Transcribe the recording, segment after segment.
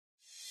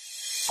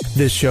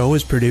This show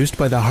is produced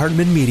by the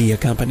Hartman Media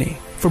Company.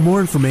 For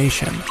more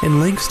information and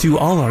links to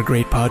all our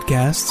great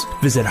podcasts,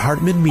 visit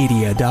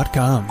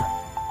hartmanmedia.com.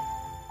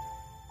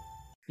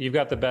 You've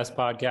got the best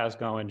podcast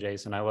going,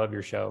 Jason. I love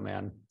your show,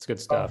 man. It's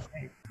good stuff.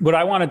 What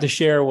I wanted to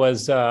share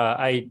was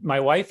my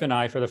wife and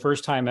I, for the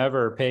first time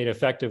ever, paid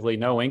effectively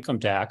no income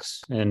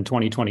tax in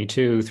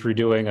 2022 through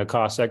doing a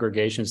cost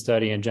segregation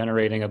study and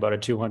generating about a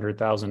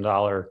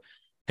 $200,000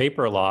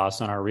 paper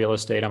loss on our real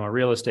estate. I'm a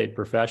real estate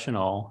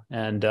professional,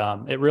 and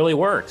it really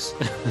works.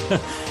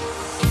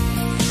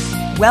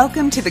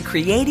 Welcome to the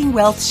Creating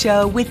Wealth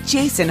Show with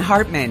Jason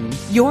Hartman.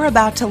 You're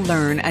about to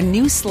learn a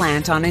new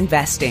slant on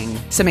investing,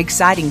 some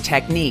exciting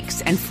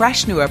techniques, and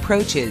fresh new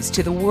approaches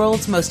to the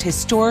world's most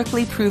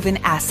historically proven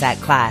asset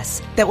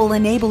class that will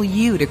enable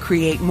you to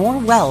create more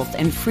wealth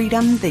and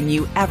freedom than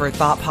you ever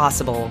thought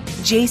possible.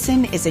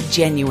 Jason is a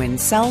genuine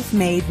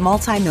self-made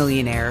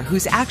multimillionaire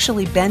who's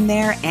actually been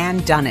there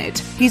and done it.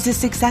 He's a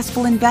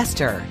successful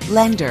investor,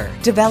 lender,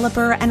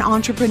 developer, and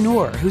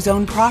entrepreneur who's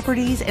owned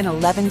properties in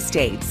 11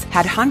 states,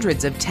 had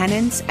hundreds of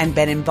tenants, and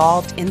been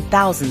involved in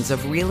thousands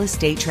of real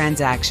estate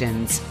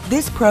transactions.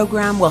 This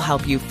program will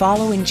help you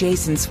follow in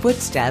Jason's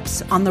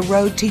footsteps on the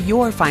road to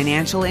your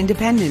financial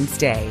independence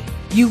day.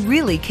 You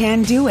really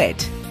can do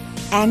it.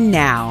 And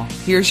now,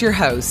 here's your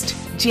host,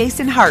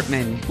 Jason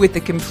Hartman, with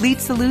the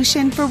complete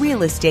solution for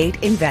real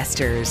estate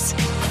investors.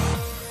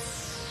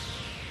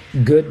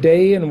 Good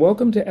day and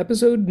welcome to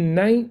episode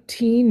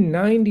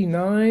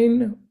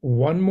 1999.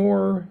 One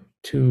more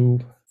to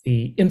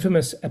the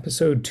infamous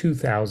episode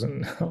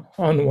 2000.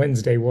 On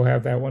Wednesday, we'll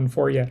have that one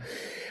for you.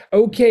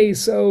 Okay,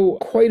 so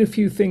quite a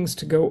few things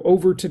to go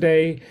over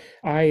today.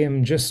 I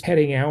am just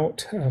heading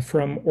out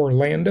from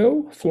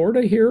Orlando,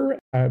 Florida here.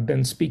 I've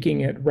been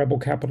speaking at Rebel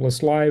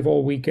Capitalist Live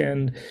all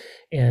weekend,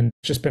 and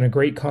just been a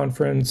great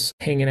conference,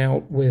 hanging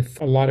out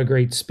with a lot of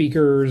great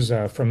speakers,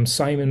 from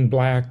Simon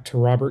Black to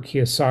Robert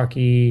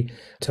Kiyosaki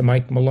to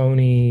Mike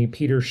Maloney,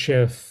 Peter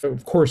Schiff,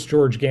 of course,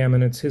 George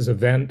Gammon. It's his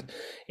event.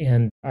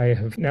 And I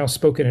have now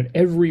spoken at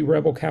every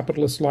Rebel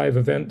Capitalist Live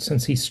event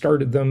since he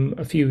started them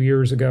a few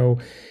years ago.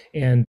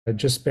 And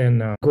just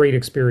been a great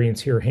experience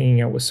here,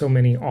 hanging out with so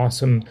many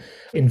awesome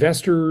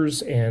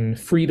investors and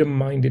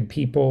freedom-minded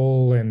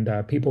people and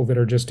people that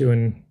are just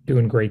doing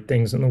great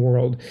things in the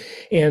world.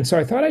 And so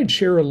I thought I'd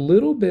share a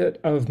little bit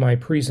of my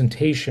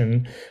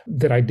presentation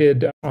that I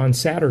did on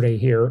Saturday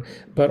here,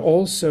 but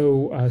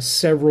also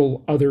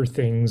several other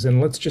things.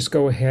 And let's just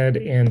go ahead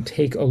and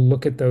take a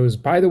look at those.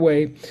 By the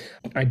way,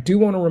 I do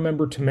want to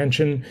remember to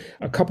mention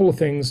a couple of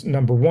things.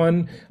 Number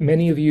one,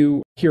 many of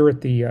you here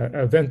at the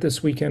event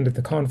this weekend at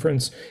the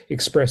conference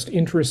expressed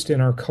interest in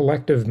our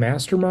Collective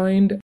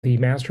Mastermind, the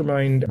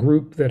mastermind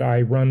group that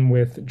I run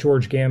with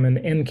George Gammon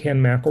and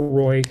Ken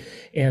Mcelroy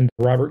and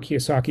Robert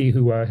Kiyosaki,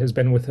 who has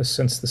been with us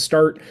since the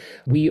start.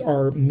 We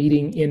are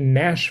meeting in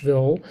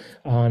Nashville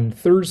on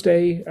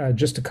Thursday,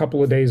 just a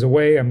couple of days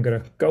away. I'm going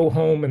to go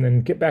home and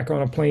then get back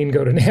on a plane,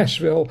 go to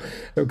Nashville.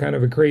 So kind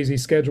of a crazy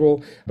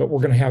schedule, but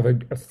we're going to have a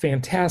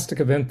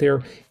fantastic event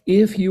there.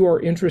 If you are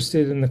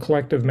interested in the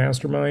Collective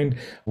Mastermind,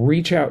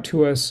 reach out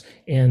to us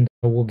and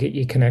we'll get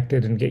you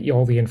connected and get you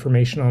all the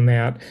information on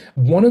that.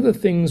 One of the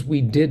things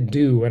we did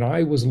do, and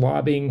I was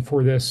lobbying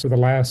for this for the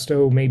last,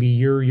 maybe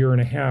year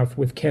and a half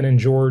with Ken and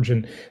George,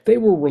 and they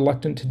were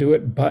reluctant to do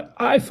it, but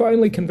I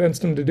finally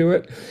convinced them to do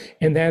it,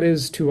 and that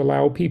is to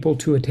allow people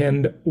to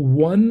attend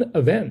one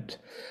event.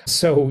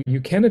 So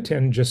you can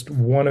attend just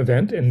one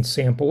event and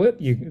sample it.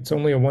 It's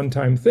only a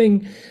one-time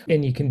thing,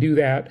 and you can do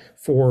that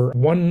for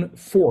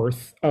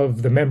 1/4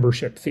 of the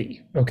membership fee.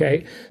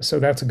 Okay, so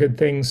that's a good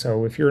thing.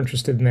 So if you're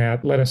interested in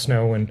that, let us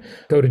know and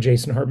go to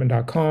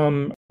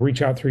jasonhartman.com.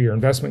 Reach out through your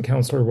investment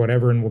counselor,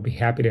 whatever, and we'll be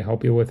happy to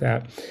help you with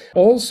that.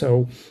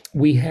 Also,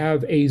 we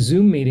have a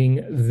Zoom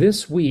meeting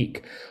this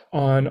week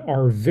on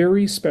our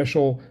very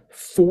special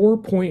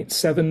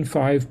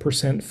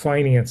 4.75%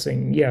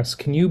 financing. Yes,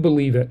 can you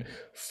believe it?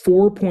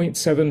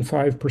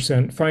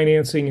 4.75%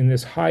 financing in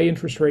this high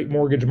interest rate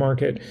mortgage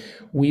market.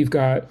 We've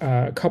got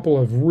a couple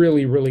of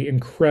really, really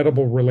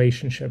incredible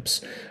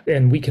relationships,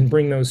 and we can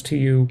bring those to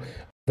you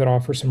that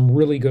offer some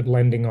really good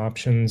lending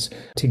options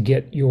to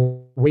get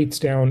your rates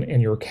down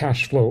and your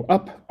cash flow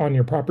up on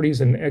your properties.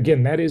 And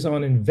again, that is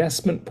on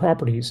investment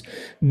properties,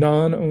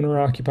 non-owner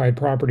occupied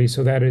properties.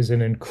 So that is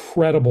an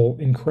incredible,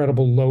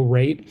 incredible low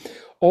rate.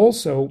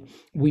 Also,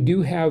 we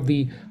do have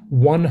the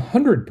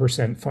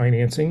 100%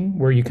 financing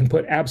where you can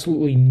put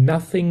absolutely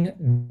nothing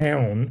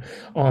down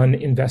on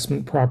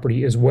investment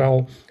property as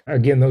well.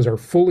 Again, those are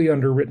fully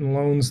underwritten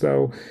loans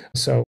though,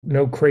 so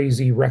no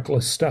crazy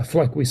reckless stuff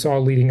like we saw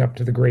leading up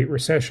to the Great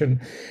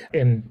Recession.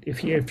 And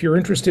if you're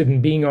interested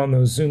in being on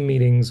those Zoom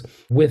meetings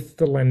with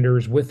the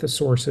lenders, with the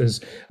sources,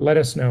 let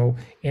us know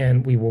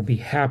and we will be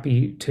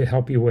happy to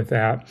help you with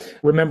that.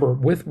 Remember,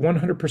 with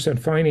 100%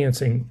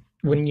 financing,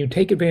 when you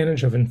take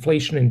advantage of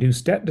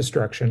inflation-induced debt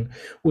destruction,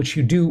 which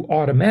you do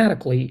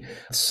automatically,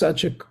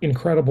 such an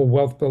incredible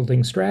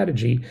wealth-building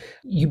strategy,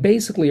 you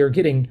basically are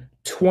getting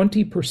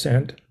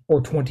 20%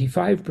 or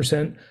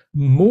 25%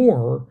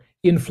 more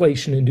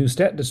inflation-induced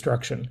debt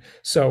destruction.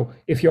 So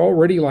if you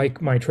already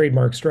like my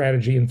trademark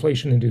strategy,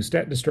 inflation-induced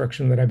debt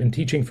destruction, that I've been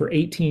teaching for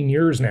 18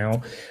 years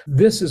now,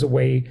 this is a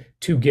way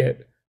to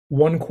get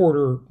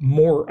 1/4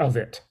 more of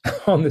it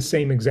on the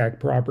same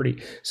exact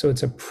property. So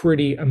it's a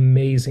pretty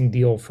amazing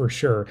deal for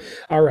sure.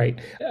 All right.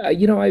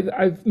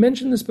 I've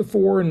mentioned this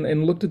before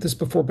and looked at this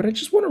before, but I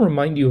just want to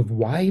remind you of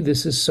why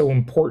this is so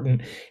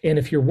important. And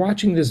if you're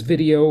watching this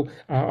video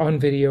on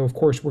video, of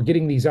course, we're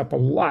getting these up a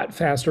lot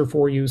faster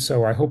for you.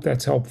 So I hope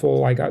that's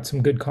helpful. I got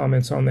some good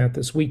comments on that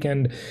this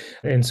weekend.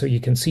 And so you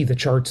can see the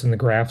charts and the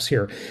graphs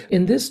here.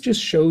 And this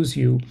just shows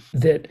you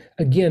that,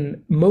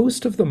 again,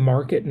 most of the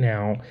market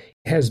now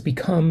has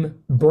become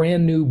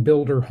brand new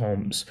builder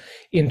homes.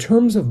 In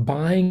terms of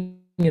buying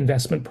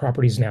investment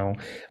properties now,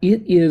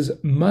 it is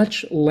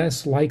much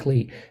less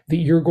likely that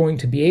you're going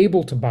to be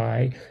able to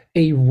buy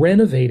a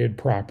renovated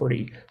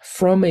property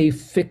from a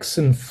fix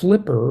and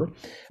flipper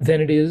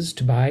than it is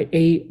to buy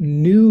a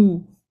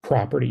new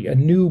property, a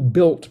new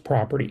built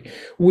property,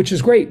 which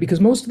is great because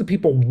most of the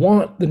people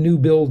want the new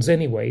builds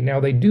anyway.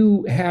 Now, they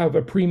do have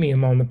a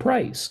premium on the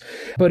price,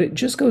 but it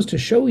just goes to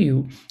show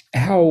you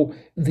how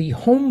the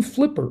home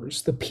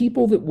flippers, the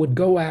people that would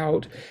go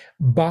out,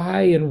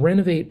 buy and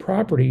renovate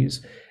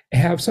properties,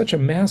 have such a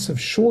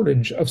massive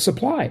shortage of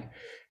supply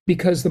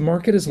because the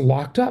market is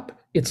locked up.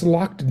 It's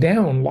locked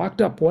down,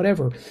 locked up,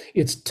 whatever.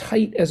 It's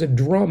tight as a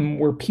drum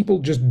where people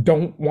just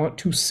don't want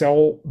to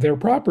sell their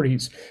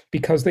properties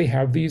because they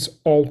have these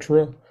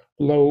ultra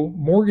low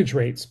mortgage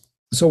rates.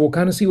 So we'll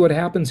kind of see what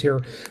happens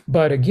here.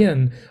 But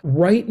again,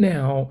 right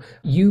now,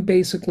 you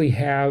basically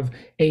have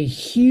a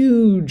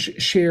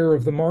huge share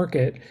of the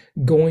market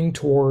going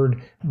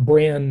toward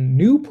brand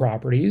new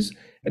properties,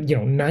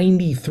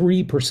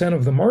 93%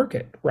 of the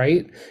market,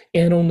 right?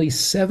 And only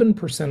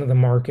 7% of the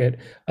market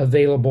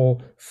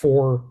available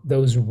for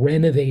those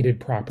renovated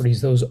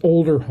properties, those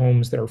older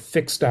homes that are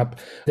fixed up,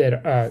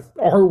 that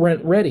are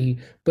rent ready,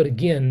 but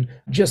again,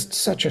 just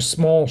such a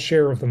small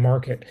share of the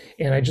market.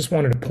 And I just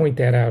wanted to point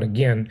that out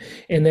again.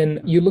 And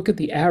then you look at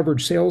the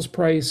average sales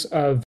price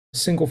of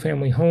single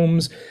family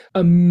homes,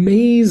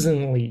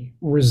 amazingly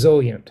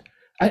resilient.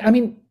 I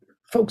mean,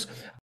 folks,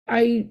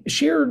 I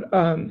shared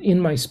in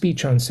my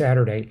speech on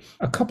Saturday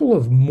a couple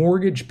of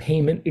mortgage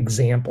payment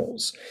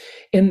examples.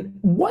 And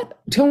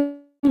tell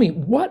me,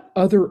 what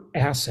other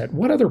asset,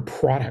 what other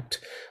product,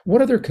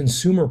 what other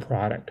consumer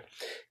product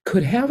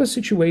could have a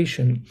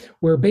situation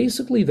where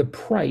basically the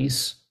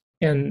price,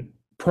 and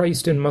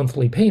priced in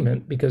monthly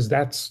payment, because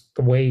that's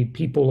the way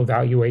people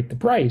evaluate the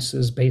price,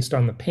 is based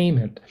on the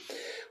payment.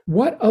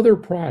 What other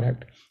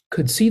product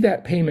could see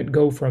that payment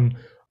go from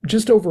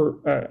just over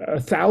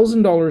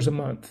 $1,000 a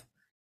month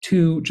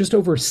to just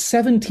over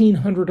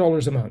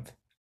 $1,700 a month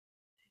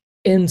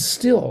and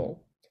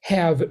still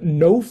have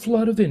no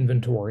flood of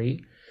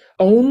inventory,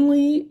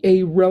 only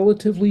a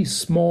relatively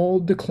small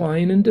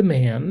decline in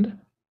demand,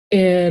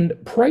 and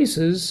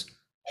prices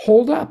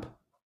hold up?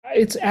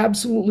 It's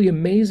absolutely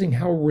amazing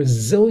how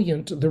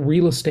resilient the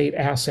real estate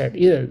asset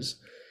is.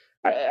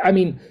 I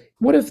mean,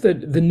 what if the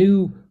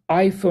new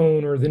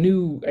iPhone or the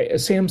new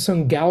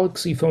Samsung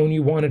Galaxy phone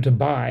you wanted to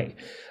buy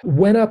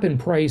went up in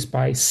price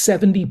by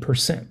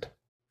 70%?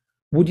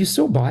 Would you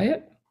still buy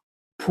it?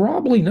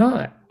 Probably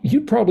not.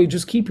 You'd probably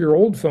just keep your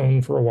old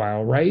phone for a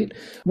while, right?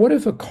 What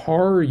if a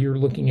car you're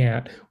looking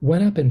at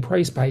went up in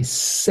price by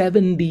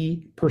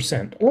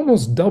 70%,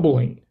 almost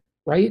doubling,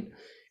 right?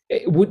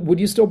 Would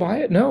you still buy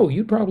it? No,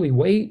 you'd probably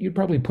wait. You'd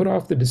probably put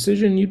off the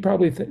decision. You'd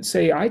probably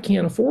say, I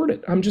can't afford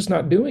it. I'm just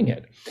not doing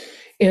it.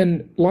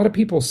 And a lot of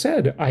people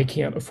said, I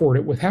can't afford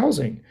it with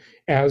housing,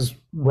 as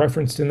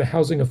referenced in the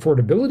Housing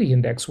Affordability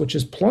Index, which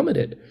has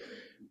plummeted.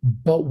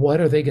 But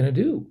what are they going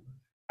to do?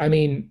 I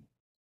mean,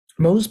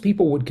 most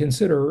people would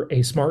consider a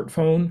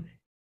smartphone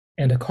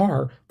and a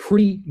car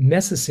pretty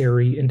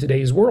necessary in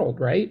today's world,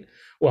 right?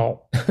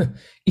 Well,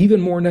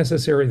 even more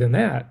necessary than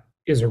that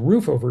is a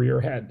roof over your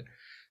head.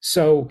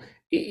 So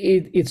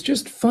it's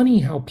just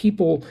funny how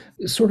people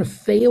sort of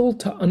fail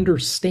to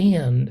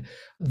understand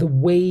the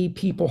way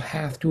people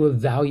have to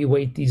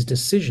evaluate these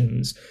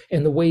decisions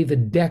and the way the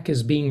deck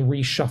is being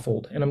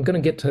reshuffled. And I'm going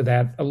to get to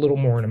that a little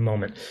more in a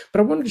moment.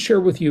 But I wanted to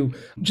share with you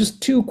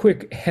just two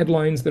quick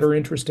headlines that are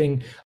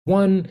interesting.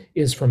 One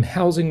is from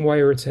Housing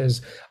Wire. It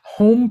says,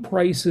 home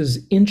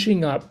prices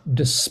inching up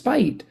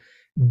despite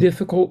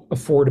difficult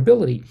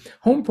affordability.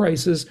 Home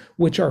prices,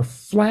 which are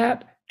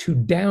flat to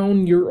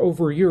down year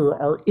over year,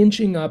 are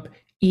inching up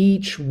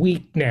each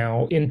week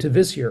now into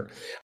this year.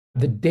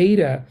 The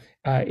data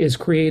is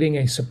creating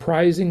a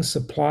surprising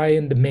supply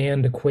and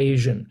demand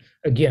equation.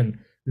 Again,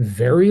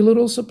 very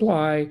little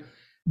supply,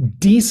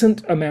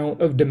 decent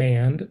amount of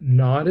demand,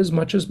 not as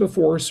much as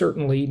before,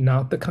 certainly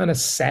not the kind of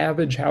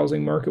savage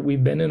housing market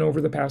we've been in over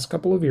the past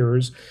couple of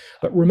years.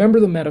 But remember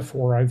the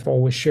metaphor I've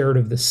always shared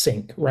of the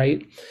sink,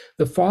 right?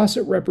 The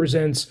faucet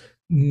represents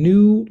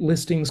new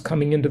listings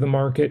coming into the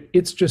market.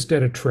 It's just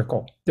at a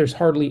trickle. There's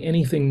hardly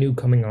anything new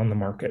coming on the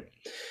market.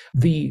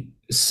 The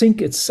sink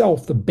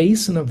itself, the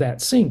basin of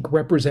that sink,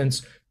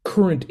 represents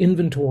current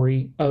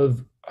inventory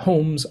of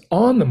homes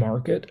on the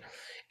market.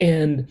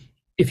 And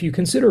if you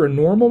consider a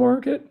normal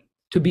market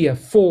to be a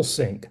full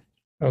sink,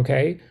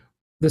 okay,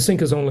 the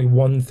sink is only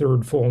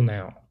 1/3 full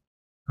now.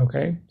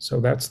 Okay,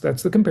 so that's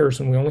the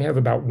comparison. We only have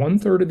about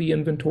 1/3 of the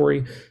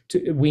inventory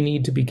we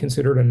need to be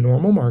considered a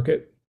normal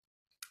market.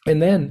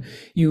 And then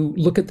you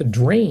look at the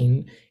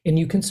drain and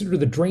you consider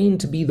the drain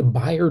to be the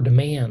buyer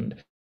demand.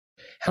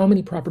 How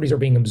many properties are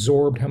being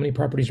absorbed? How many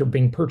properties are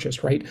being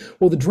purchased, right?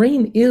 Well, the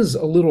drain is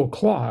a little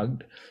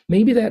clogged.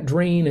 Maybe that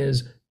drain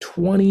is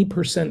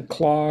 20%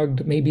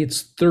 clogged. Maybe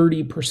it's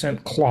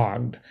 30%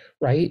 clogged,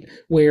 right?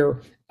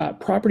 Where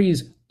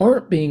properties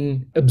aren't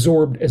being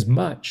absorbed as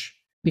much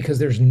because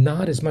there's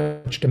not as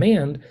much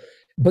demand,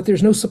 but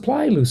there's no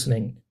supply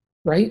loosening,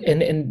 right?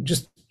 And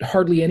just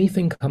hardly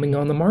anything coming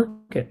on the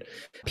market.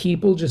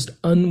 People just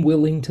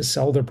unwilling to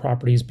sell their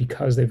properties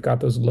because they've got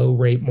those low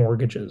rate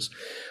mortgages.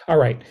 All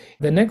right,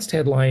 the next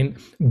headline,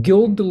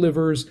 Guild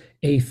delivers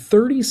a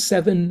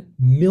 $37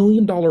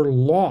 million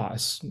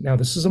loss. Now,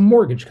 this is a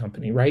mortgage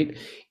company, right?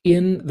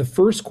 In the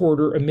first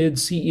quarter amid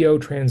CEO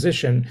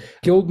transition,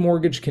 Guild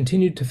Mortgage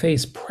continued to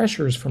face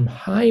pressures from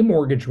high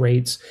mortgage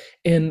rates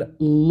and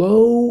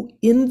low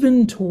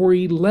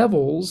inventory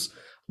levels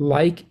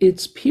like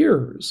its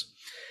peers.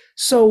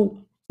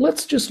 So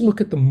let's just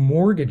look at the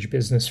mortgage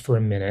business for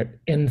a minute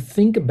and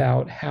think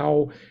about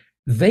how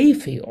they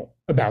feel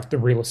about the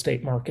real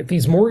estate market,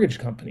 these mortgage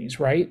companies,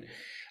 right?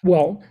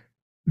 Well,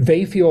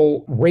 they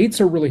feel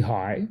rates are really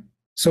high,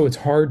 so it's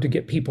hard to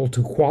get people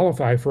to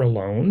qualify for a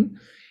loan.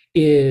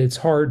 It's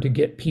hard to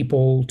get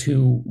people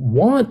to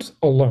want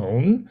a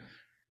loan.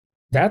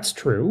 That's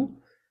true.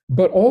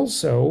 But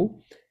also,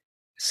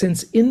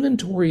 since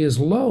inventory is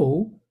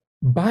low,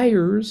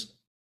 buyers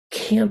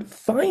can't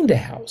find a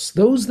house.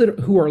 Those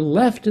who are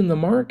left in the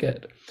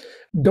market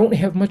don't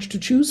have much to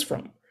choose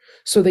from.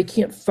 So they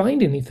can't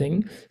find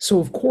anything. So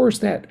of course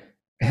that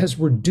has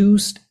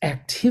reduced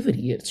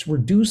activity. It's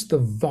reduced the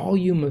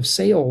volume of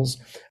sales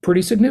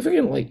pretty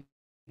significantly.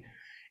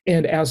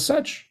 And as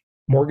such,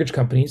 mortgage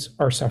companies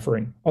are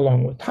suffering,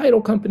 along with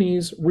title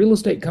companies, real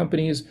estate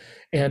companies,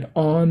 and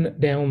on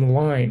down the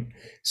line.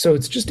 So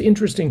it's just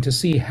interesting to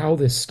see how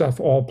this stuff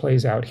all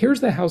plays out.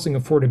 Here's the Housing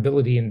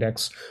Affordability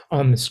Index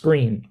on the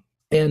screen.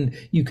 And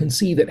you can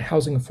see that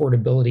housing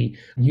affordability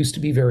used to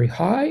be very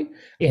high,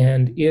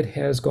 and it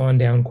has gone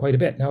down quite a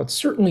bit. Now, it's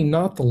certainly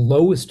not the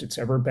lowest it's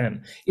ever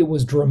been. It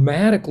was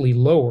dramatically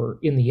lower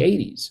in the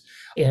 80s.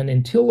 And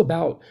until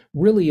about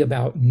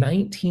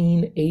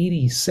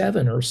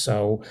 1987 or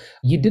so,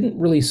 you didn't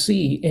really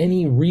see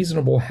any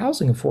reasonable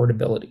housing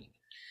affordability.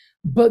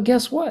 But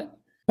guess what?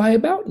 By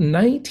about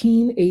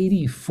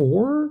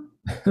 1984,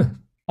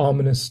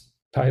 ominous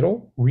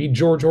title, read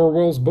George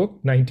Orwell's book,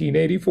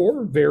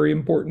 1984, very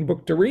important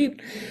book to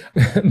read.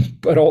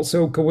 But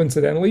also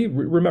coincidentally,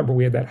 remember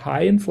we had that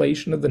high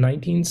inflation of the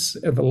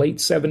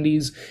late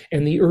 70s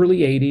and the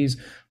early 80s.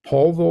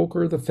 Paul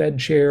Volcker, the Fed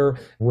chair,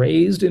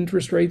 raised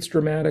interest rates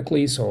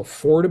dramatically, so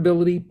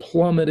affordability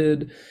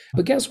plummeted.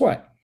 But guess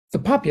what? The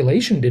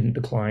population didn't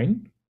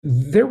decline.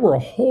 There were a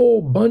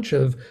whole bunch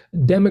of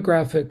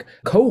demographic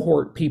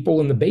cohort people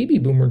in the baby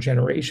boomer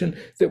generation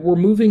that were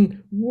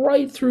moving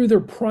right through their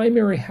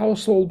primary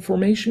household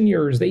formation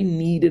years. They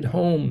needed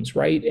homes,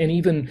 right? And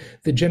even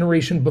the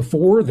generation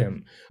before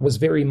them was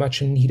very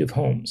much in need of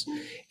homes.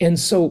 And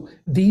so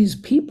these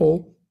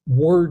people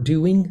were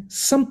doing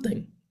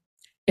something.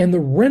 And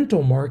the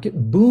rental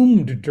market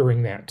boomed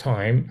during that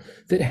time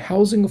that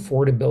housing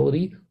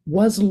affordability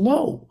was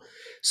low.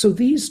 So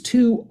these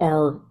two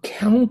are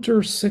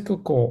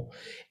counter-cyclical,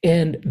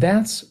 and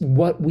that's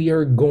what we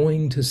are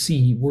going to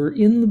see. We're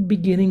in the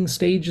beginning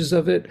stages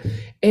of it,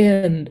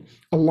 and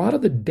a lot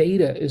of the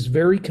data is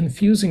very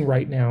confusing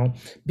right now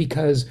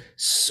because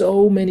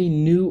so many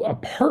new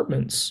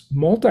apartments,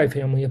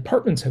 multifamily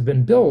apartments have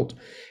been built,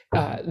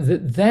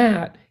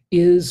 that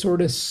is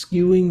sort of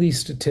skewing these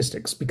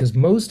statistics, because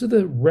most of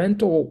the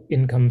rental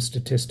income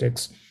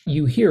statistics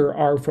you hear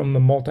are from the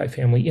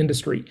multifamily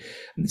industry.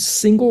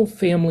 Single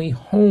family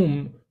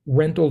home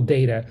rental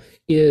data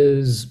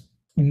is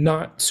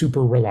not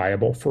super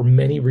reliable for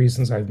many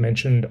reasons I've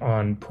mentioned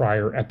on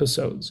prior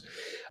episodes.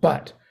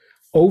 But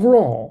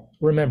overall,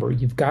 remember,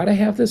 you've got to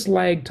have this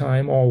lag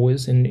time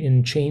always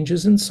in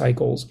changes and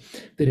cycles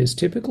that is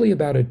typically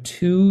about a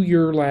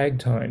 2-year lag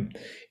time.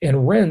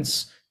 And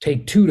rents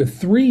take 2 to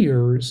 3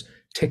 years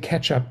to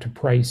catch up to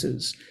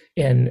prices,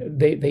 and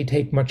they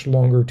take much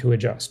longer to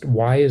adjust.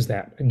 Why is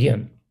that?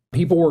 Again,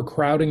 people were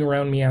crowding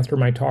around me after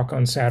my talk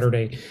on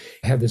Saturday.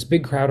 I had this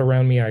big crowd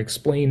around me. I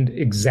explained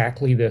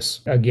exactly this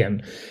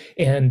again.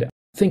 And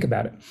think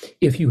about it.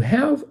 If you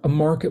have a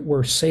market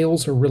where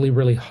sales are really,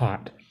 really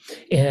hot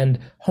and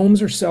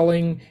homes are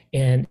selling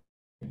and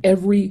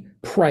every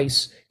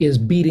price is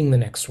beating the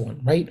next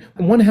one, right?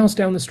 One house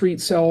down the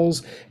street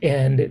sells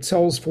and it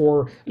sells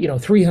for,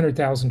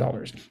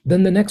 $300,000.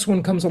 Then the next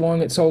one comes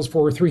along, it sells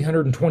for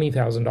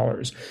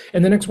 $320,000.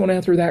 And the next one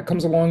after that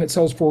comes along, it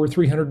sells for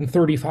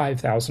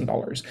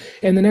 $335,000.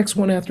 And the next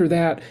one after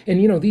that,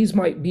 and these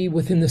might be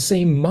within the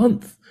same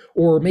month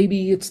or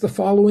maybe it's the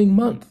following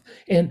month.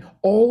 And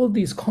all of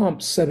these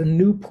comps set a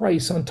new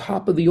price on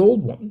top of the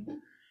old one.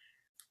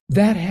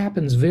 That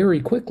happens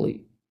very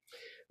quickly.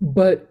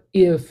 But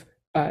if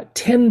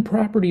 10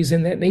 properties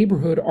in that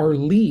neighborhood are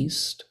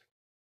leased,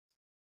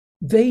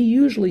 they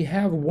usually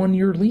have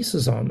 1-year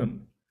leases on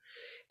them.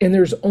 And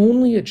there's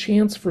only a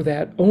chance for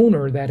that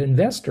owner, that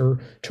investor,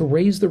 to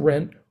raise the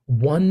rent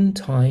one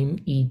time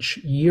each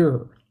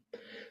year.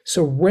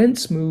 So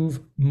rents move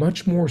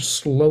much more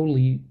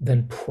slowly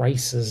than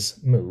prices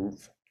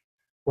move,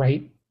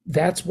 right?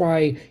 That's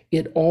why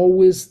it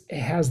always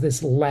has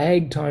this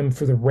lag time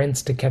for the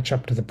rents to catch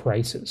up to the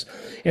prices.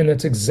 And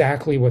that's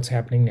exactly what's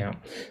happening now.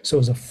 So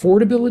as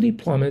affordability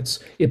plummets,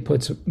 it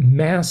puts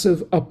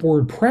massive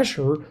upward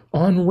pressure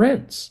on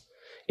rents.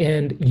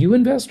 And you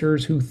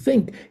investors who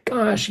think,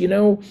 gosh,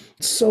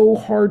 it's so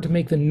hard to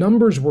make the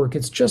numbers work.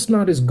 It's just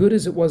not as good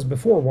as it was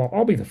before. Well,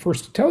 I'll be the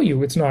first to tell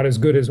you it's not as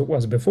good as it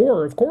was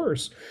before, of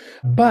course.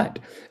 But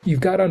you've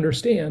got to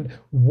understand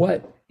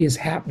what is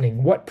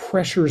happening, what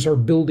pressures are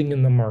building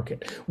in the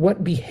market,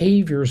 what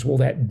behaviors will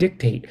that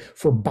dictate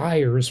for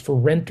buyers, for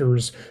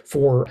renters,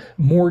 for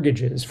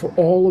mortgages, for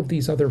all of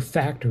these other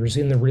factors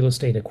in the real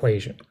estate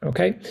equation.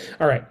 Okay?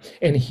 All right.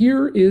 And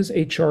here is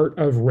a chart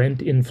of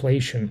rent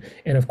inflation.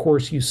 And of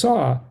course, you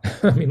saw,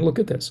 look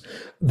at this,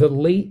 the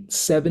late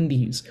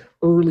 70s,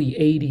 early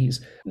 80s,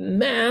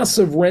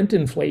 massive rent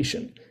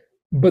inflation.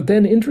 But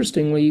then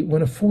interestingly,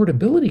 when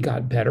affordability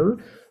got better,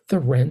 the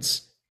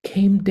rents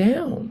came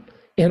down.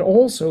 And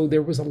also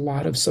there was a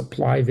lot of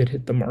supply that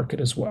hit the market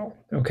as well.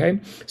 Okay.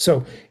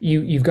 So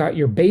you've got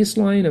your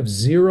baseline of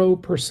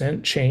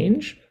 0%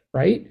 change,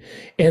 right?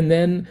 And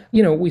then,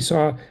 we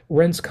saw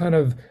rents kind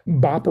of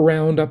bop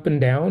around up and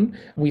down.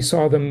 We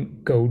saw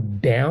them go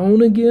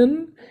down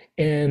again.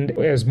 And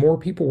as more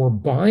people were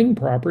buying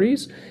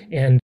properties,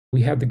 and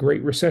we had the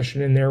Great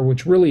Recession in there,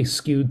 which really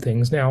skewed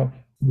things. Now,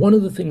 one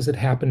of the things that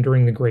happened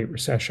during the Great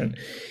Recession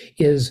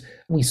is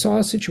we saw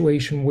a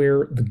situation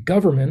where the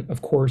government,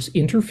 of course,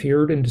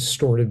 interfered and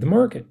distorted the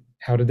market.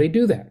 How did they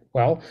do that?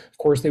 Well, of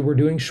course, they were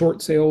doing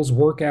short sales,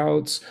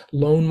 workouts,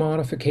 loan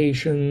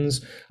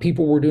modifications.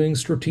 People were doing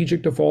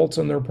strategic defaults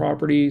on their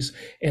properties.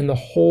 And the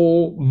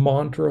whole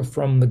mantra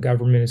from the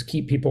government is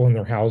keep people in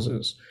their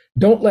houses.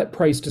 Don't let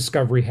price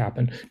discovery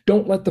happen.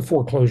 Don't let the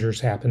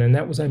foreclosures happen. And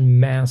that was a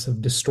massive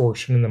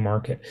distortion in the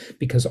market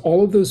because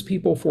all of those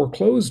people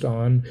foreclosed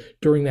on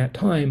during that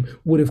time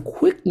would have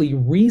quickly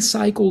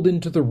recycled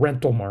into the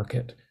rental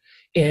market.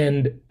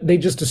 And they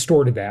just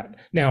distorted that.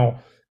 Now,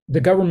 the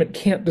government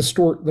can't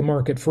distort the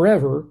market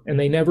forever, and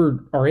they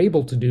never are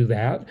able to do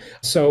that.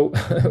 So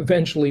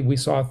eventually we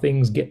saw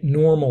things get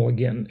normal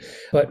again.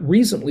 But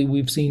recently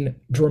we've seen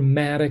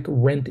dramatic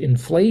rent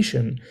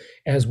inflation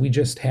as we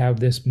just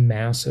have this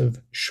massive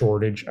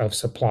shortage of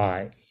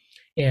supply.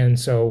 And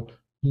so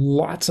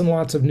lots and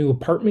lots of new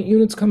apartment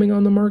units coming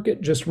on the market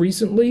just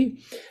recently,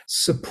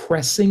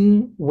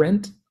 suppressing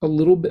rent a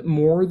little bit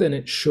more than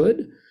it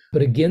should.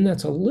 But again,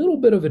 that's a little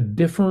bit of a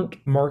different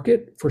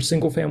market for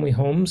single family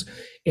homes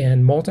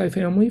and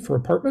multifamily for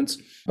apartments.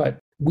 But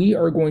we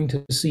are going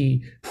to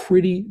see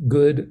pretty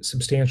good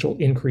substantial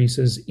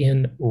increases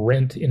in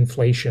rent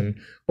inflation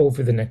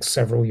over the next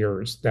several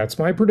years. That's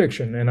my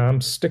prediction, and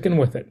I'm sticking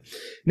with it.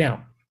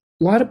 Now,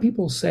 a lot of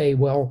people say,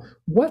 well,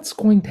 what's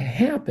going to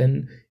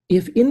happen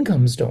if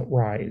incomes don't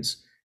rise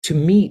to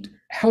meet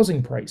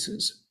housing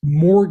prices,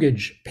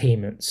 mortgage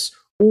payments,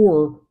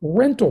 or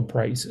rental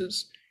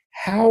prices?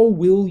 How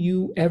will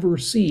you ever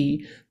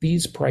see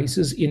these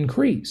prices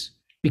increase?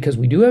 Because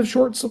we do have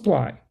short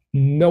supply.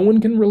 No one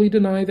can really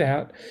deny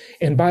that.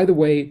 And by the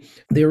way,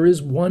 there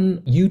is one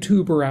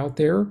YouTuber out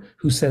there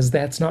who says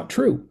that's not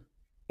true.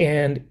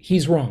 And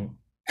he's wrong.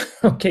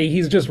 Okay,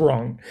 he's just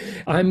wrong.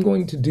 I'm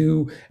going to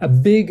do a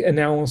big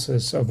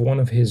analysis of one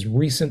of his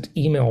recent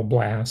email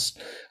blasts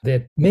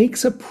that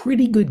makes a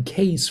pretty good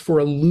case for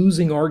a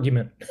losing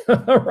argument.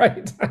 All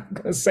right, I'm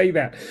going to say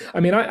that.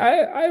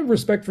 I have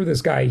respect for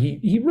this guy.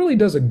 He really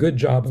does a good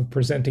job of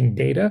presenting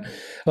data,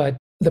 but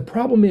the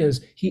problem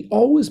is he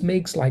always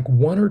makes like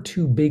one or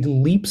two big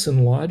leaps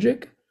in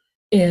logic,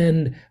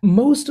 and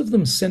most of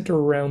them center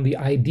around the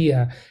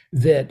idea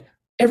that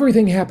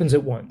everything happens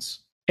at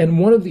once. And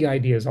one of the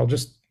ideas, I'll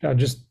just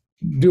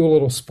do a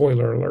little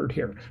spoiler alert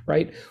here,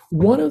 right?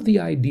 One of the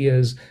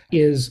ideas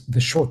is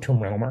the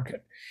short-term rental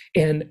market.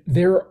 And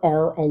there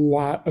are a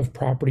lot of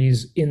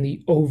properties in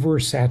the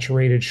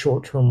oversaturated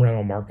short-term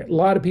rental market. A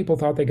lot of people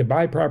thought they could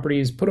buy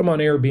properties, put them on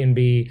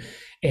Airbnb.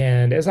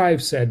 And as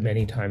I've said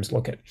many times,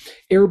 look at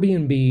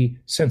Airbnb,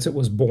 since it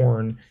was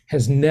born,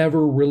 has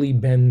never really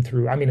been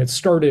through, it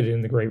started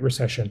in the Great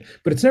Recession,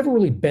 but it's never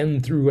really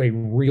been through a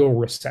real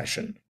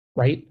recession,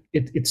 right?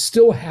 It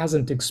still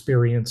hasn't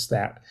experienced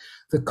that.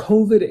 The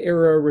COVID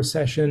era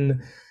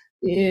recession,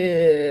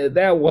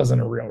 that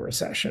wasn't a real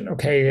recession,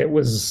 okay? That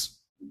was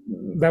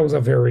a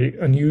very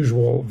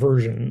unusual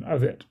version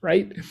of it,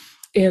 right?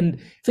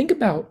 And think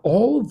about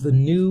all of the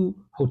new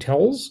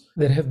hotels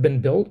that have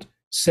been built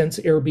since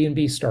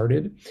Airbnb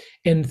started,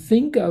 and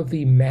think of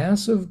the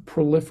massive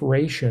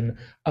proliferation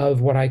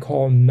of what I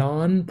call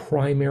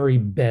non-primary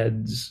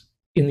beds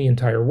in the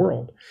entire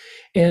world.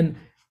 And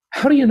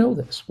how do you know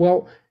this?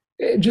 Well,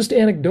 just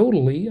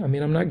anecdotally, I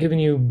mean, I'm not giving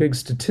you big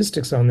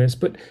statistics on this,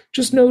 but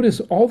just notice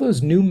all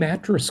those new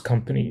mattress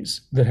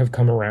companies that have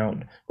come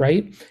around,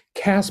 right?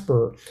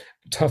 Casper,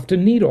 Tuft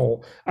and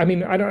Needle. I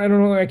mean, I don't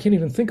know. I can't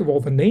even think of all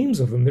the names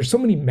of them. There's so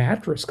many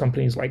mattress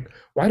companies. Like,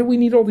 why do we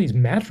need all these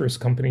mattress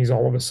companies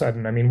all of a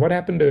sudden? I mean, what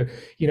happened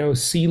to,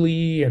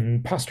 Sealy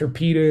and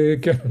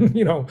Posturepedic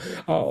and,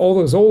 all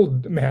those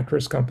old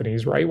mattress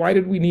companies, right? Why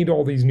did we need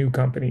all these new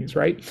companies,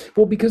 right?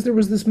 Well, because there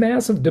was this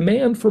massive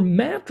demand for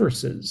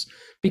mattresses,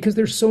 because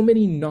there's so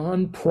many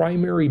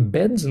non-primary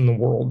beds in the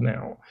world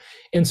now.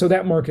 And so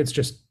that market's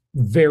just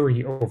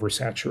very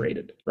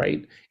oversaturated,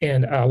 right?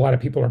 And a lot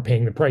of people are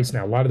paying the price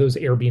now. A lot of those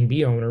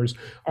Airbnb owners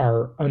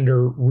are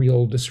under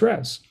real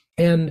distress,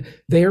 and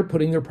they're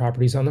putting their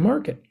properties on the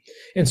market.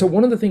 And so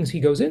one of the things he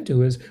goes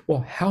into is,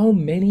 well, how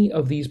many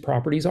of these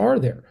properties are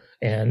there?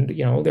 And,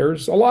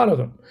 there's a lot of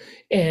them.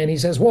 And he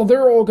says, well,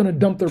 they're all going to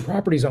dump their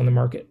properties on the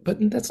market. But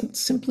that's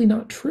simply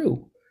not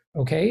true,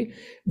 okay?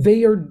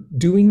 They are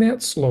doing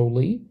that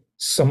slowly.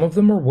 Some of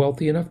them are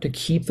wealthy enough to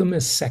keep them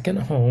as second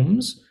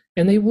homes,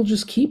 and they will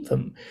just keep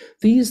them.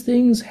 These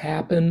things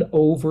happen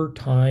over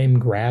time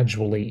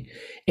gradually,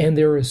 and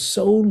there is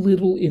so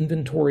little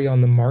inventory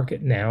on the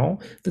market now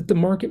that the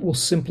market will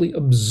simply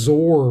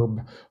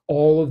absorb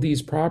all of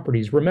these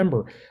properties.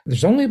 Remember,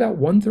 there's only about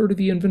 1/3 of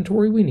the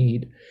inventory we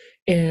need,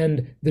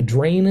 and the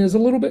drain is a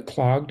little bit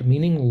clogged,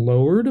 meaning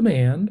lower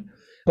demand,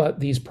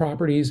 but these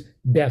properties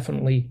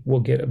definitely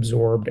will get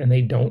absorbed and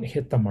they don't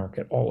hit the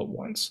market all at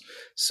once.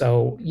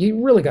 So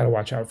you really got to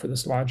watch out for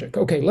this logic.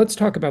 Okay, let's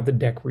talk about the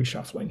deck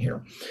reshuffling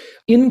here.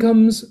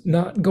 Income's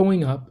not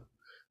going up,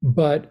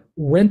 but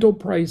rental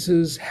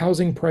prices,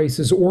 housing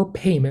prices, or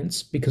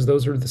payments, because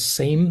those are the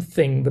same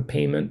thing. The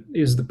payment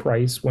is the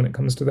price when it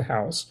comes to the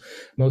house.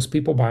 Most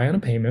people buy on a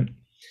payment.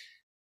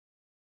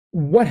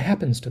 What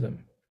happens to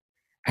them?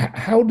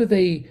 How do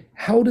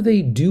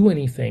they do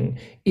anything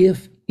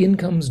if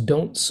incomes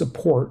don't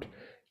support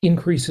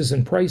increases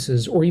in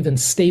prices or even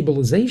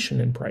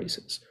stabilization in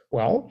prices?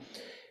 Well,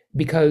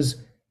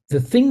 because the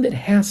thing that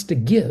has to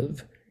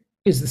give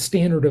is the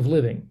standard of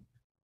living,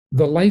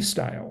 the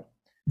lifestyle,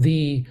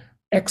 the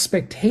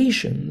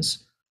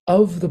expectations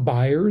of the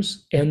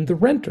buyers and the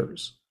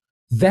renters.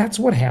 That's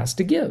what has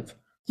to give.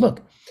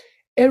 Look,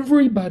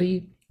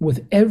 everybody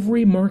with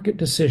every market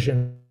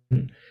decision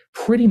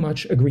pretty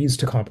much agrees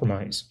to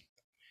compromise.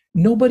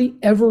 Nobody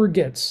ever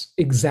gets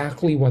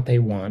exactly what they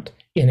want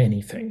in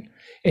anything.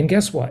 And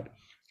guess what?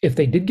 If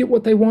they did get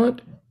what they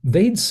want,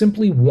 they'd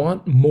simply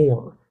want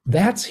more.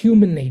 That's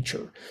human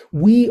nature.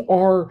 We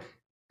are,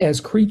 as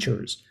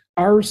creatures,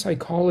 our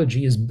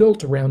psychology is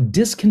built around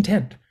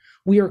discontent.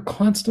 We are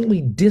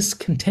constantly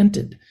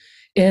discontented.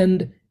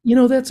 And,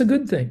 that's a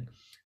good thing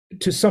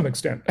to some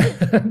extent,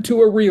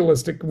 to a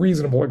realistic,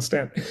 reasonable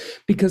extent,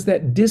 because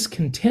that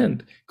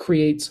discontent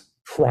creates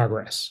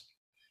progress.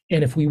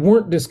 And if we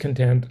weren't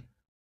discontent,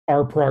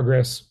 our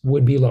progress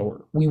would be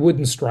lower. We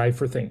wouldn't strive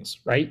for things,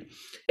 right?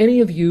 Any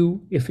of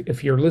you,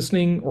 if you're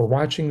listening or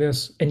watching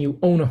this and you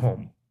own a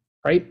home,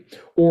 right?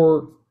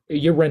 Or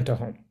you rent a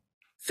home,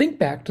 think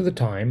back to the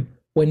time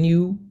when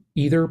you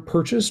either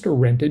purchased or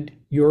rented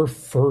your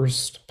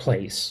first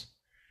place.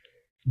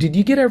 Did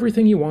you get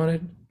everything you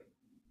wanted?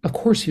 Of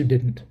course you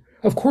didn't.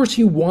 Of course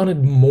you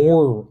wanted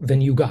more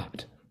than you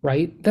got.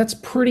 Right? That's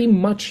pretty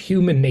much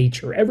human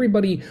nature.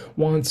 Everybody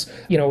wants,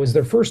 as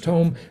their first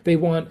home, they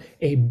want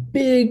a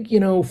big,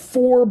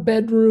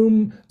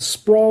 4-bedroom,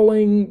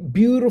 sprawling,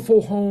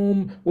 beautiful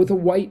home with a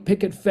white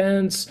picket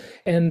fence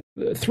and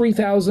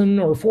 3,000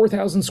 or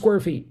 4,000 square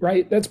feet,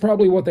 right? That's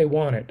probably what they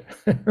wanted.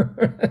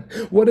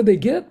 What did they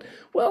get?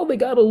 Well, they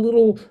got a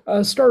little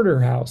starter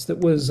house that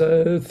was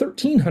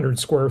 1,300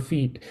 square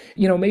feet.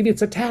 Maybe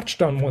it's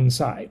attached on one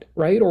side,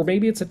 right? Or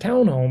maybe it's a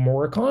townhome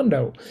or a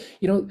condo.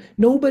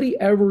 Nobody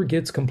ever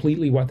gets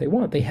completely what they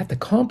want. They have to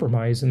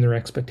compromise in their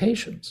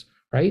expectations,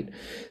 right?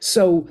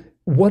 So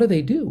what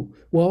do?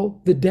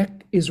 Well, the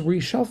deck is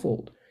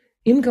reshuffled.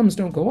 Incomes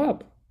don't go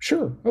up.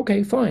 Sure,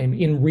 okay, fine,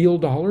 in real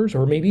dollars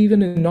or maybe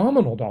even in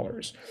nominal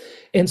dollars.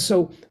 And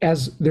so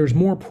as there's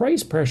more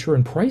price pressure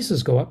and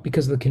prices go up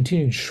because of the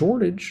continued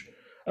shortage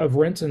of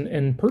rents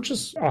and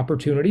purchase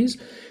opportunities,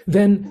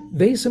 then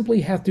they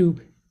simply have to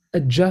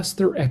adjust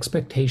their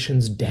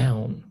expectations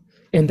down.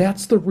 And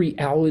that's the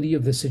reality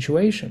of the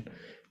situation.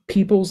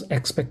 People's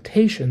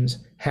expectations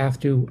have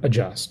to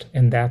adjust.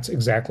 And that's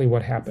exactly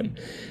what happened,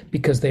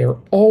 because they are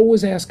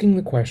always asking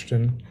the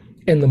question,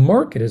 and the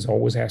market is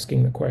always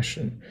asking the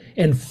question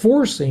and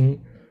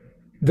forcing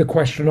the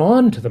question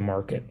on to the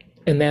market.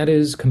 And that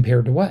is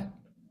compared to what,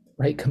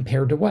 right?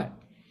 Compared to what?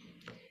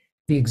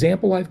 The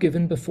example I've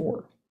given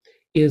before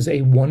is a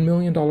 $1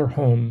 million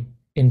home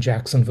in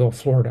Jacksonville,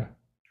 Florida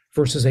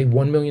versus a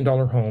 $1 million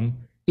home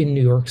in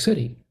New York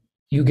City.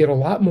 You get a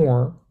lot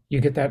more. You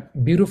get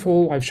that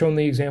beautiful, I've shown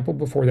the example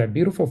before, that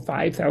beautiful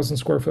 5,000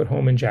 square foot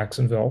home in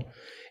Jacksonville,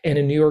 And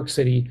in New York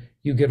City,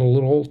 you get a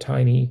little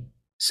tiny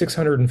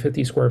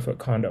 650 square foot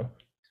condo.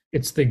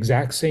 It's the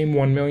exact same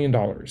 $1 million.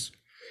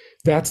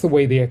 That's the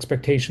way the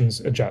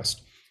expectations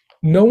adjust.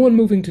 No one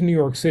moving to New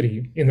York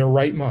City in their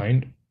right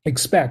mind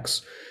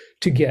expects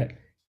to get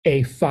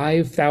a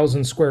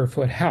 5,000 square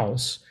foot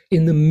house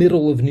in the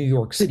middle of New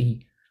York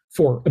City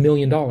for $1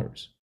 million,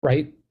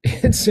 right?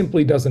 It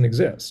simply doesn't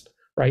exist,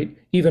 right?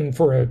 Even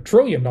for $1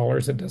 trillion,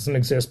 it doesn't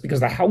exist because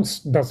the house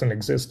doesn't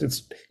exist.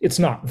 It's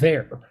not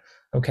there,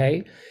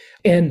 okay?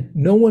 And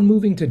no one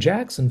moving to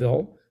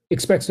Jacksonville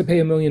expects to pay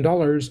 $1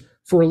 million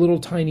for a little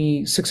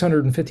tiny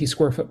 650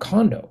 square foot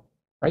condo,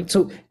 right?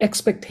 So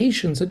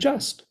expectations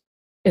adjust.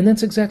 And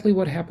that's exactly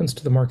what happens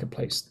to the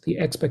marketplace. The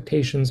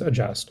expectations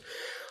adjust.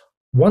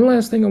 One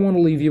last thing I want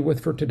to leave you with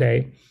for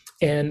today,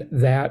 and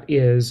that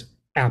is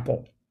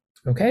Apple.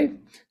 Okay?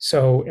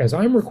 So as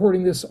I'm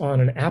recording this on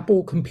an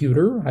Apple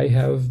computer, I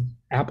have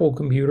Apple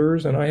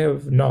computers and I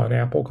have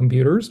non-Apple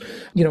computers.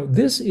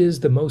 This is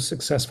the most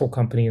successful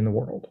company in the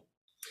world.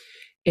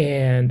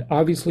 And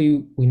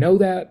obviously we know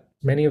that.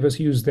 Many of us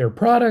use their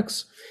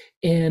products.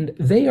 And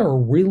they are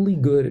really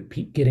good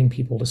at getting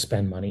people to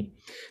spend money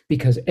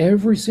because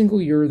every single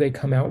year they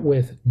come out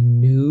with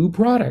new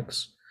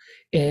products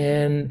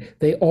and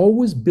they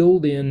always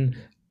build in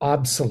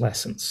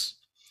obsolescence.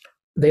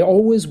 They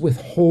always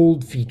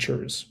withhold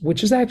features,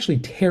 which is actually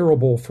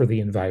terrible for the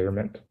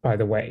environment, by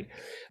the way.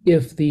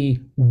 If the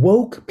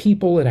woke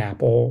people at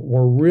Apple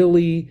were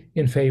really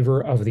in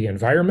favor of the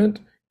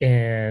environment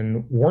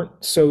and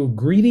weren't so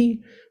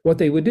greedy, what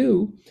they would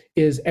do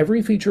is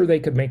every feature they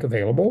could make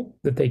available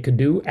that they could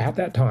do at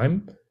that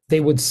time, they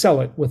would sell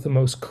it with the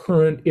most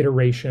current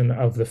iteration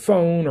of the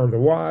phone or the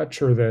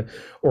watch or the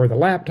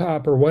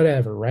laptop or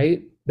whatever,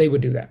 right? They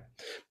would do that.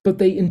 But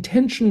they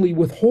intentionally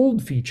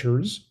withhold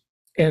features.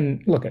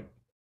 And look, at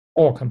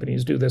all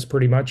companies do this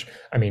pretty much.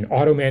 I mean,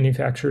 auto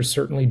manufacturers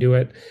certainly do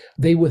it.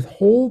 They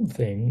withhold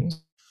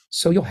things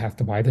so you'll have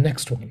to buy the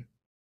next one.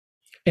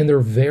 And they're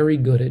very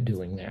good at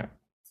doing that.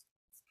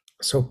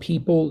 So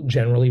people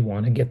generally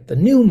want to get the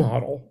new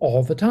model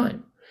all the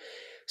time.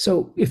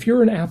 So if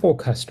you're an Apple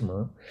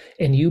customer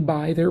and you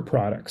buy their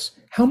products,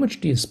 how much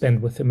do you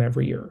spend with them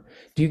every year?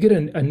 Do you get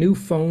a new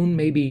phone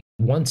maybe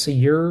once a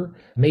year?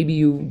 Maybe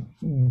you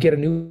get a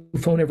new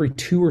phone every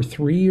 2 or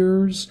 3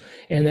 years,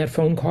 and that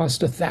phone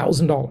costs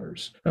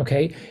 $1,000,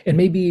 okay? And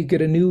maybe you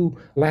get a new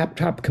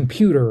laptop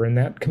computer, and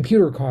that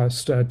computer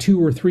costs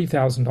 $2,000 or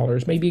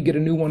 $3,000. Maybe you get a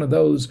new one of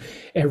those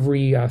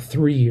every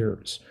 3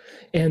 years.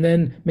 And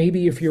then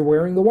maybe if you're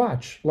wearing the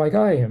watch like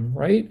I am,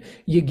 right,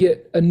 you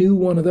get a new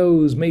one of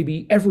those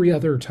maybe every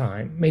other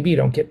time. Maybe you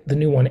don't get the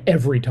new one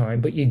every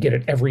time, but you get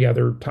it every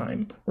other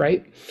time,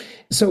 right?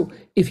 So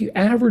if you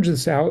average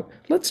this out,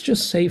 let's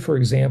just say, for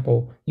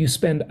example, you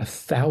spend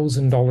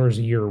 $1,000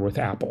 a year with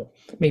Apple.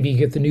 Maybe you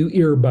get the new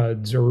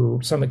earbuds or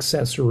some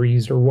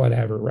accessories or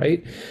whatever,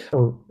 right?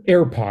 Or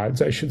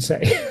AirPods, I should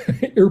say.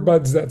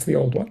 Earbuds, that's the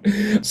old one.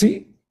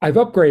 See, I've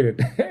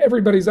upgraded.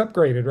 Everybody's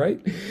upgraded,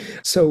 right?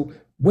 So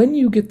when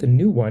you get the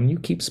new one, you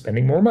keep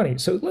spending more money.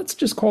 So let's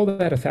just call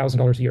that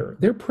 $1,000 a year.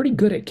 They're pretty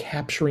good at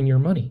capturing your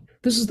money.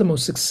 This is the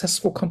most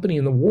successful company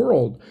in the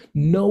world.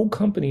 No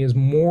company is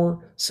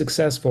more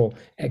successful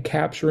at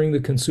capturing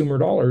the consumer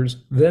dollars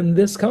than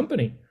this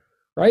company,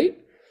 right?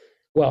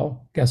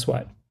 Well, guess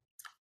what?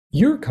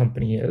 Your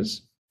company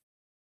is,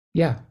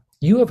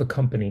 you have a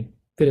company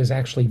that is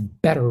actually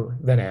better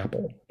than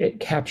Apple at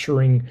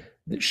capturing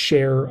the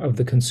share of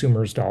the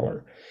consumer's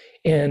dollar.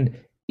 And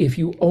if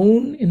you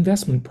own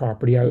investment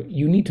property,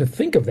 you need to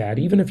think of that,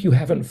 even if you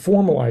haven't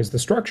formalized the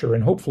structure,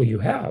 and hopefully you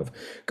have.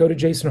 Go to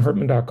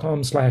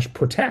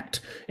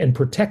jasonhartman.com/protect and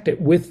protect it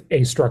with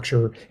a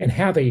structure and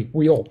have a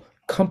real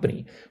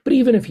company. But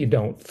even if you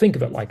don't, think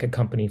of it like a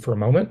company for a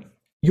moment.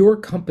 Your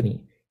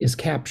company is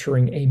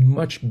capturing a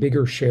much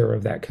bigger share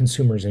of that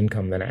consumer's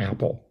income than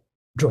Apple,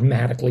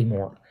 dramatically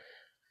more.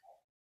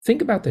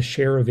 Think about the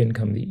share of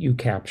income that you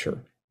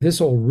capture. This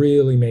will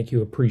really make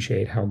you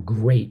appreciate how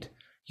great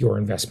your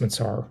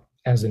investments are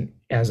as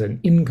an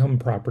income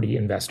property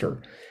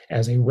investor,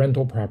 as a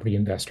rental property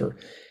investor.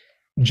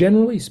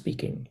 Generally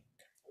speaking,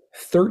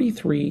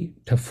 33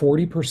 to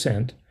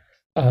 40%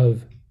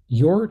 of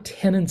your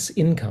tenant's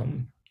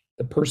income,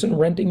 the person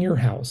renting your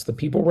house, the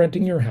people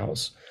renting your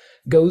house,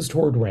 goes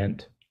toward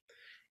rent.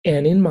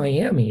 And in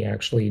Miami,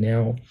 actually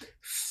now,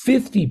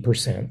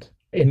 50%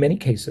 in many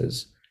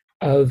cases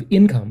of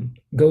income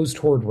goes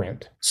toward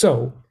rent.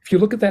 So if you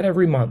look at that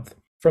every month,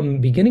 from the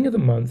beginning of the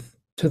month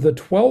to the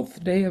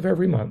 12th day of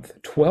every month,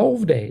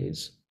 12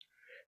 days,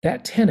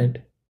 that tenant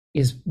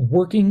is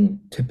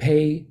working to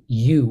pay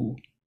you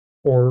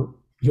or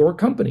your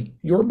company,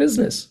 your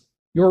business,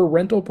 your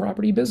rental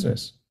property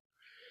business.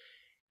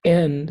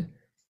 And,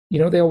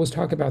 they always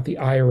talk about the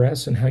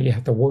IRS and how you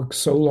have to work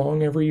so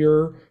long every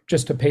year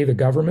just to pay the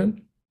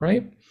government,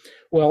 right?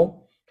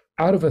 Well,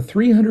 out of a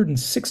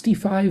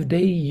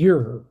 365-day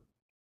year,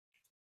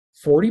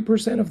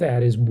 40% of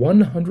that is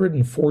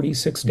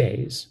 146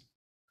 days.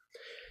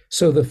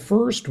 So the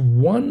first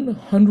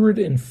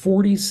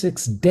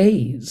 146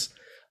 days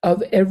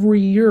of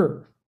every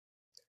year,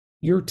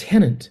 your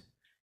tenant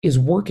is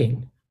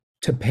working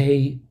to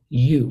pay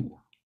you.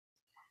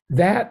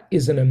 That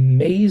is an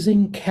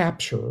amazing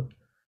capture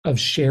of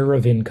share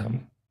of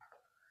income.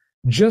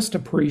 Just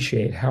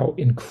appreciate how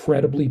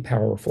incredibly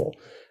powerful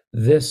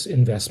this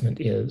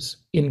investment is.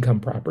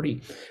 Income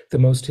property, the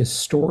most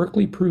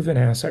historically proven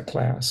asset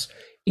class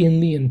in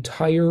the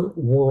entire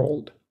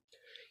world.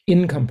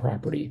 Income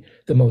property,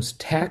 the most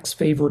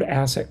tax-favored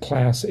asset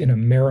class in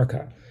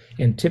America.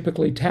 And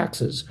typically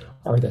taxes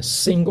are the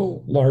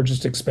single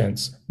largest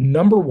expense.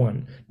 Number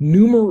one,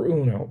 numero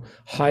uno,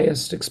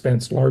 highest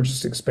expense,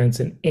 largest expense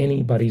in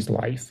anybody's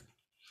life.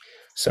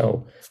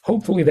 So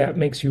hopefully that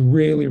makes you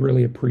really,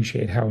 really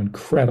appreciate how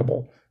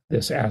incredible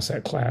this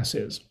asset class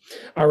is.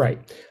 All right,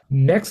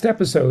 next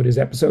episode is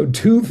episode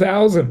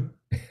 2000.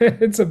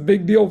 It's a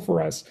big deal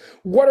for us.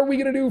 What are we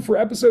going to do for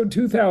episode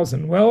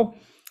 2000? Well,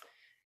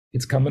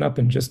 it's coming up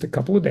in just a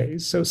couple of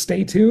days, so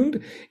stay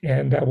tuned,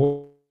 and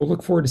we'll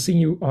look forward to seeing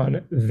you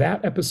on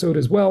that episode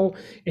as well.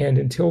 And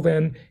until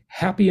then,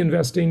 happy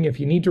investing. If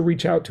you need to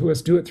reach out to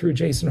us, do it through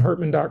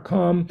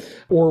jasonhartman.com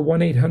or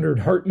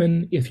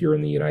 1-800-HARTMAN. If you're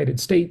in the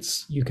United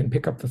States, you can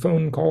pick up the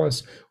phone and call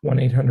us,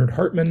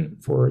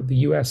 1-800-HARTMAN for the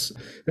U.S.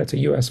 That's a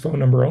U.S. phone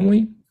number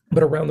only.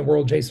 But around the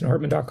world,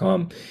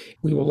 jasonhartman.com.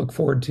 We will look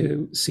forward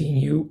to seeing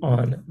you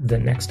on the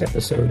next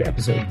episode,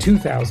 episode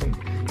 2000,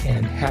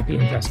 and happy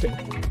investing.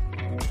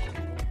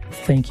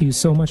 Thank you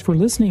so much for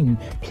listening.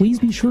 Please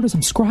be sure to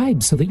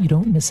subscribe so that you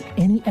don't miss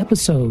any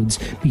episodes.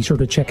 Be sure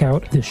to check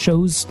out the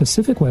show's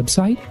specific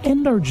website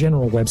and our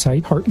general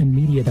website,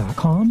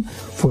 hartmanmedia.com,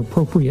 for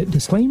appropriate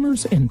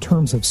disclaimers and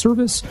terms of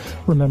service.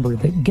 Remember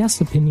that guest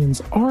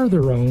opinions are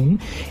their own,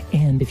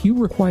 and if you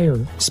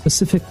require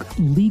specific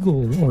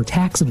legal or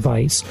tax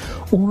advice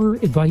or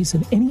advice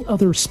in any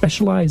other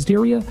specialized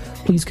area,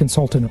 please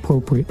consult an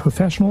appropriate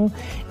professional.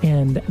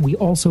 And we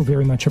also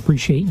very much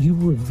appreciate you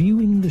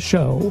reviewing the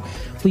show.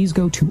 Please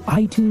go to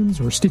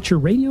iTunes or Stitcher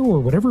Radio or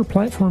whatever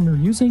platform you're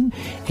using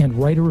and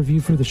write a review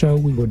for the show.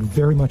 We would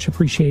very much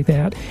appreciate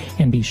that.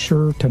 And be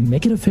sure to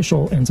make it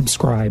official and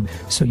subscribe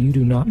so you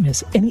do not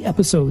miss any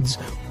episodes.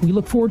 We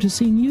look forward to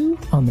seeing you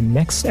on the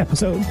next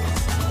episode.